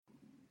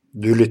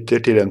Du lytter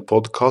til en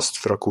podcast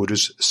fra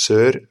Korus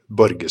Sør,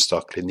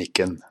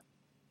 Borgestadklinikken.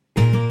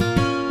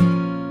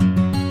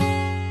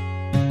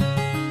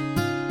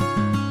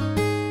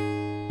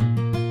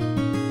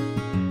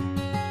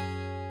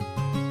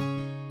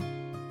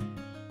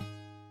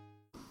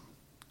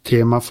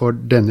 Tema for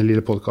denne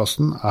lille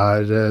podcasten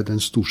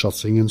den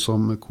storsatsingen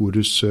som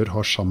Korus Sør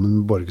har sammen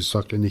med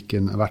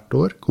Borgestadklinikken hvert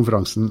år,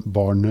 konferansen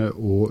Barnet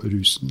og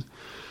rusen.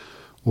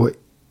 Og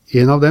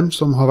en av dem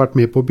som har vært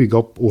med på å bygge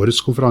opp årets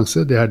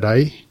konferanse, det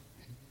deg,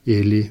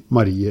 Eli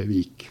Marie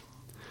Vik.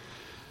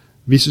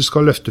 Hvis du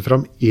skal løfte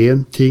fram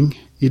én ting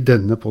i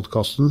denne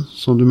podcasten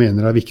som du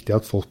mener viktig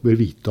at folk bør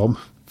vite om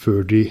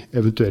før de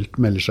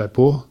eventuelt melder seg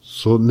på,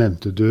 så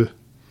nevnte du.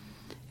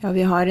 Ja,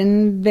 vi har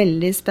en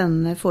veldig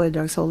spennende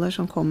foredragsholder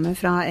som kommer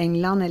fra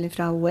England eller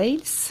fra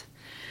Wales.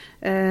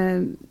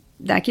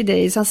 Det ikke det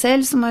i seg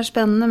selv som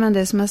spennende, men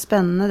det som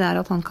spennende det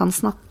at han kan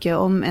snakke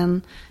om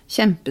en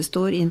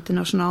kjempestor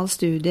internasjonal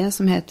studie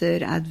som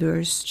heter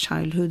Adverse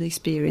Childhood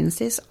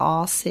Experiences,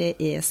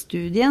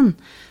 ACE-studien,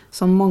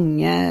 som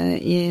mange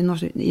i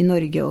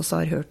Norge også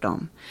har hørt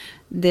om.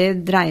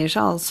 Det dreier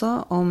seg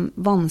altså om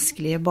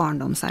vanskelige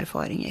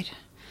barndomserfaringer.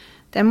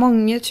 Det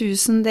mange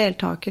tusen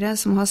deltakere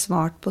som har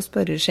svart på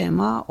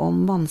spørreskjema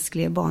om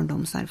vanskelige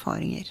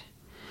barndomserfaringer.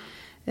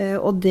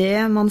 Og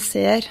det man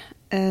ser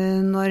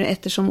når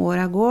ettersom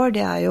året går,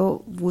 det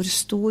jo hvor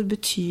stor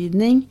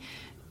betydning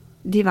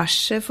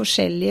diverse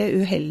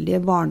forskjellige uheldige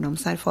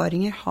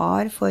barndomserfaringer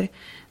har for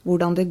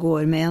hvordan det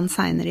går med en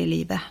senere i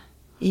livet,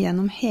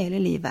 gjennom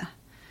hele livet.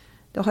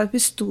 Det har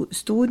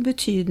stor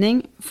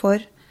betydning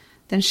for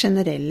den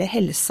generelle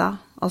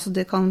helsa, altså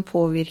det kan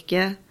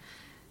påvirke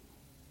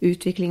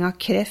utvikling av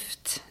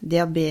kreft,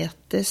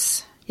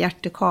 diabetes,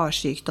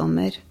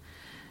 hjerte-karsykdommer,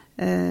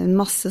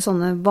 masse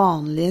sånne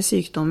vanlige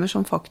sykdommer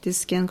som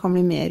faktisk en kan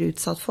bli mer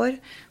utsatt for,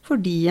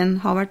 fordi en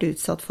har vært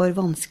utsatt for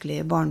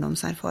vanskelige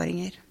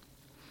barndomserfaringer.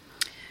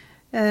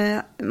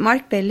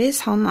 Mark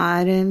Bellis, han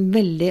en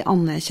veldig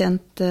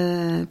anerkjent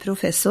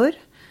professor,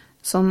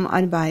 som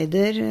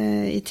arbeider,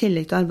 i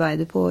tillegg til å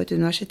arbeide på et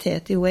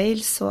universitet i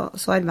Wales, så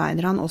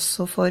arbeider han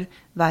også for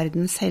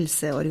Verdens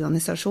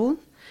helseorganisasjon,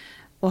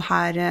 og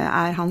her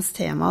hans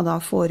tema da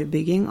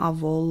forebygging av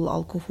vold,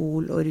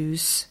 alkohol og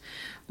rus,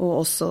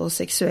 og også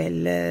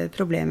seksuelle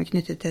problemer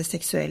knyttet til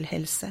seksuell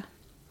helse.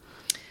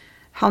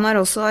 Han har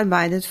også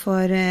arbeidet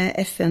for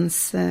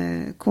FNs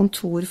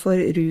kontor for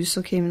rus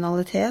og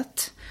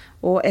kriminalitet,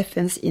 og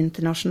FNs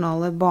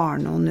internasjonale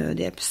barne- og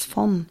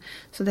nødhjelpsfond.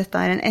 Så dette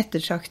en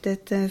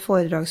ettertraktet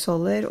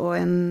foredragsholder og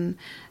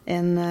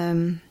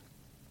en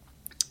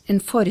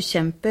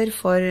forkjemper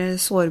for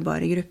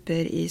sårbare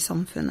grupper i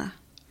samfunnet.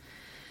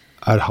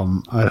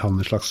 Han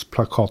et slags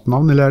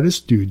plakatnavn, eller det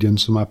studien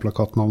som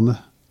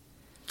plakatnavnet?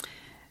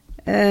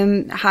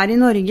 Her i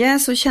Norge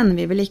så kjenner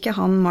vi vel ikke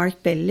han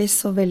Mark Bellis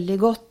så veldig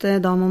godt,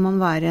 da må man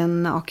være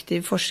en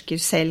aktiv forsker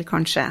selv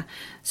kanskje.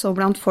 Så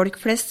blant folk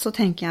flest så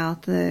tenker jeg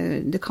at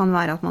det kan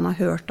være at man har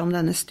hørt om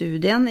denne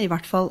studien, i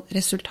hvert fall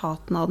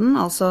resultaten av den,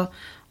 altså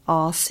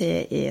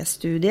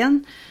ACE-studien,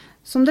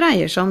 som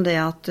dreier seg om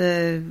det at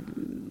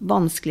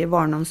vanskelige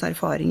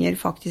barndomserfaringer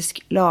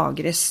faktisk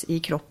lagres i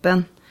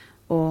kroppen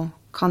og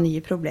kan gi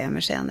problemer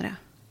senere.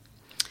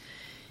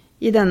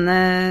 I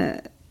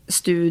denne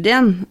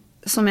studien,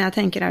 som jeg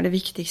tenker det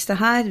viktigste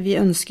her, vi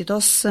ønsket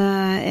oss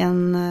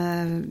en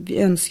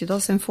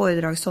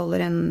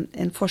foredragsholder,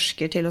 en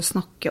forsker til å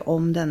snakke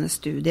om denne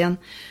studien,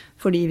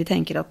 fordi vi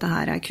tenker at det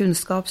her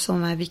kunnskap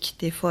som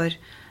viktig for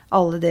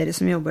alle dere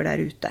som jobber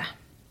der ute,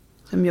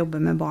 som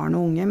jobber med barn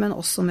og unge, men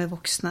også med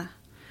voksne.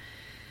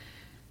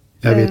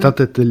 Jeg vet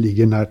at dette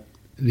ligger nær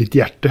ditt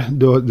hjerte,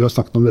 du har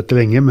snakket om dette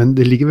lenge, men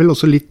det ligger vel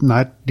også litt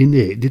nær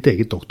ditt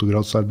eget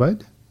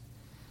doktorgradsarbeid,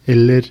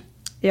 eller?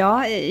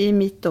 Ja, i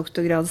mitt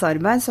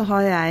doktorgradsarbeid så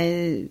har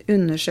jeg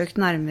undersøkt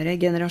nærmere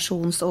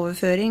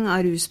generasjonsoverføring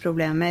av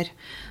rusproblemer,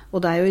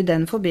 og det jo i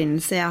den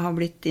forbindelse jeg har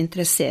blitt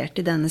interessert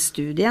i denne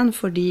studien,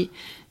 fordi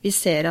vi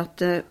ser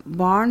at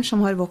barn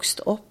som har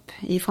vokst opp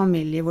i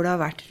familier hvor det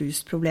har vært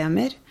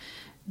rusproblemer,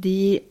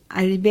 de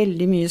i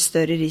veldig mye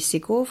større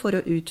risiko for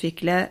å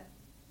utvikle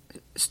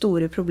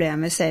store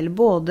problemer selv,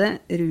 både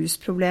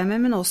rusproblemer,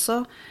 men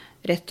også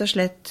rett og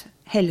slett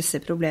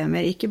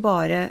helseproblemer, ikke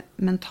bare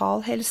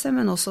mental helse,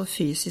 men også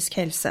fysisk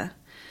helse.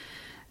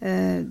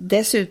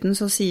 Dessuten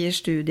så sier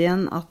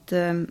studien at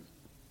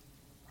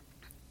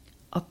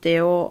det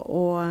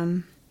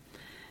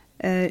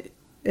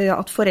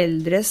at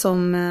foreldre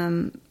som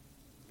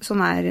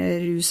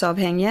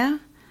rusavhengige,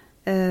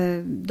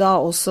 da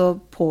også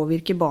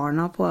påvirker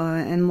barna på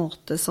en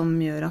måte som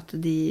gjør at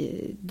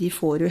de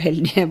får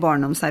uheldige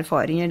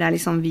barndomserfaringer. Det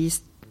liksom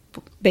vist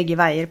begge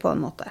veier på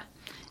en måte,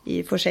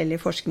 i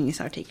forskjellige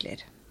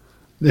forskningsartikler.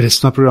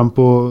 Resten av programmet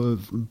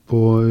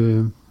på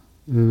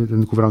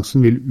denne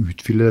konferansen vil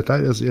utfylle dette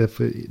her.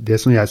 Det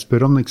som jeg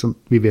spør om,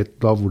 vi vet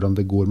da hvordan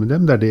det går med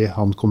dem, det det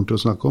han kommer til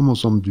å snakke om, og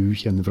som du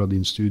kjenner fra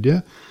din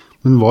studie.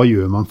 Men hva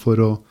gjør man for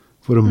å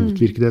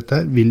motvirke dette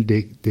her? Vil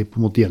det på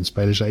en måte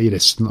gjenspeile seg i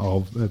resten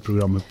av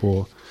programmet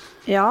på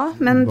Ja,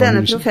 men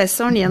denne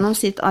professoren gjennom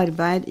sitt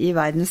arbeid i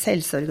Verdens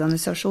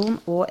helseorganisasjon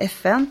og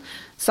FN,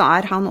 så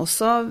han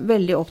også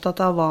veldig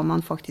opptatt av hva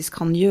man faktisk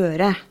kan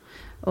gjøre.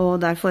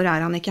 Og derfor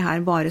han ikke her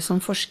bare som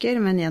forsker,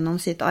 men gjennom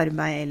sitt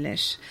arbeid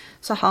ellers.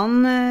 Så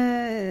han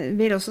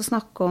vil også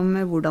snakke om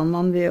hvordan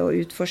man ved å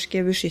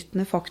utforske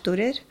beskyttende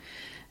faktorer,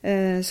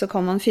 så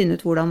kan man finne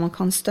ut hvordan man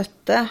kan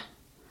støtte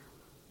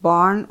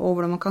barn, og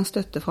hvordan man kan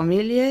støtte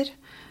familier,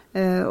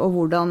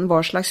 og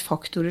hva slags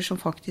faktorer som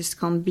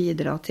faktisk kan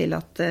bidra til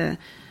at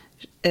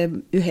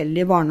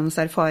uheldige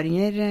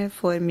barndomserfaringer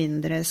får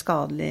mindre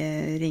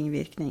skadelige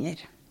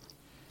ringvirkninger.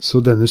 Så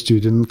denne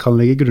studien kan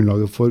legge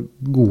grunnlaget for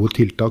gode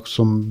tiltak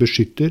som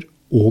beskytter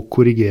og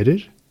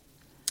korrigerer?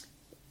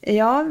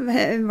 Ja,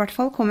 i hvert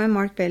fall kommer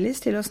Mark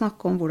Bellis til å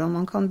snakke om hvordan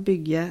man kan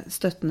bygge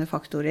støttende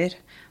faktorer,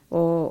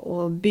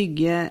 og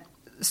bygge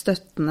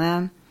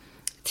støttende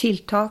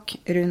tiltak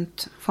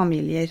rundt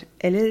familier,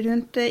 eller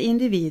rundt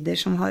individer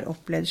som har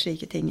opplevd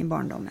slike ting i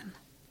barndommen.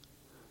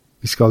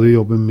 Vi skal jo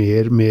jobbe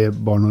mer med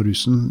barn og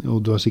rusen,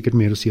 og du har sikkert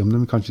mer å si om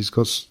det, men kanskje vi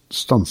skal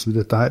stanse ved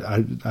dette her.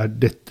 Er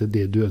dette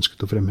det du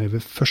ønsket å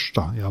fremheve først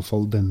da, i alle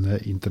fall denne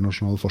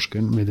internasjonale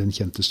forskeren med den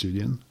kjente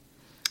studien?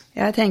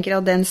 Jeg tenker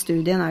at den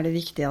studien det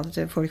viktig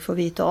at folk får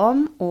vite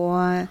om,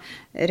 og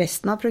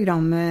resten av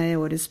programmet i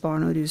årets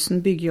Barn og rusen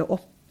bygger jo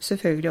opp,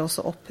 selvfølgelig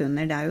også opp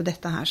under. Det jo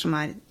dette her som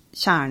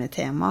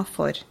kjernetema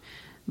for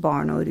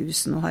barn og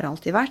rusen, og har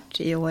alltid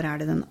vært. I år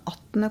det den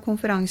 18.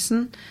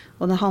 konferansen,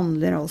 og det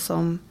handler altså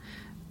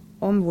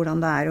om hvordan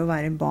det å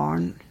være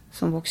barn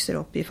som vokser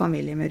opp i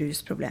familier med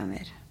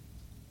rusproblemer.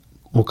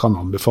 Og kan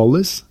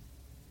anbefales?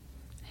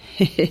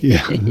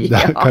 Ja,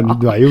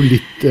 du jo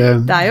litt...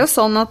 Det jo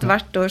sånn at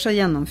hvert år så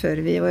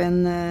gjennomfører vi jo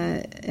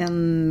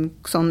en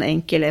sånn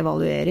enkel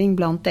evaluering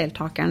blant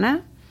deltakerne,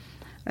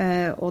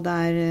 og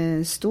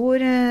det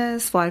stor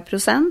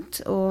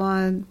svarprosent,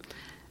 og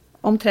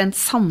omtrent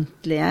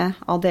samtlige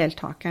av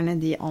deltakerne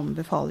de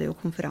anbefaler jo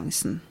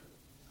konferansen.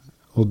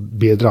 Og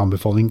bedre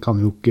anbefaling kan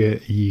jo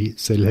ikke gi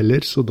selv heller,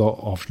 så da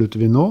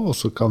avslutter vi nå, og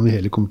så kan vi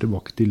heller komme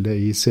tilbake til det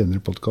i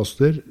senere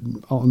podcaster,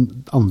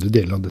 andre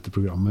deler av dette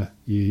programmet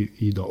i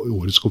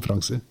årets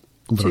konferanse.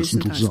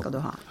 Tusen takk skal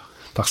du ha.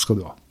 Takk skal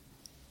du ha.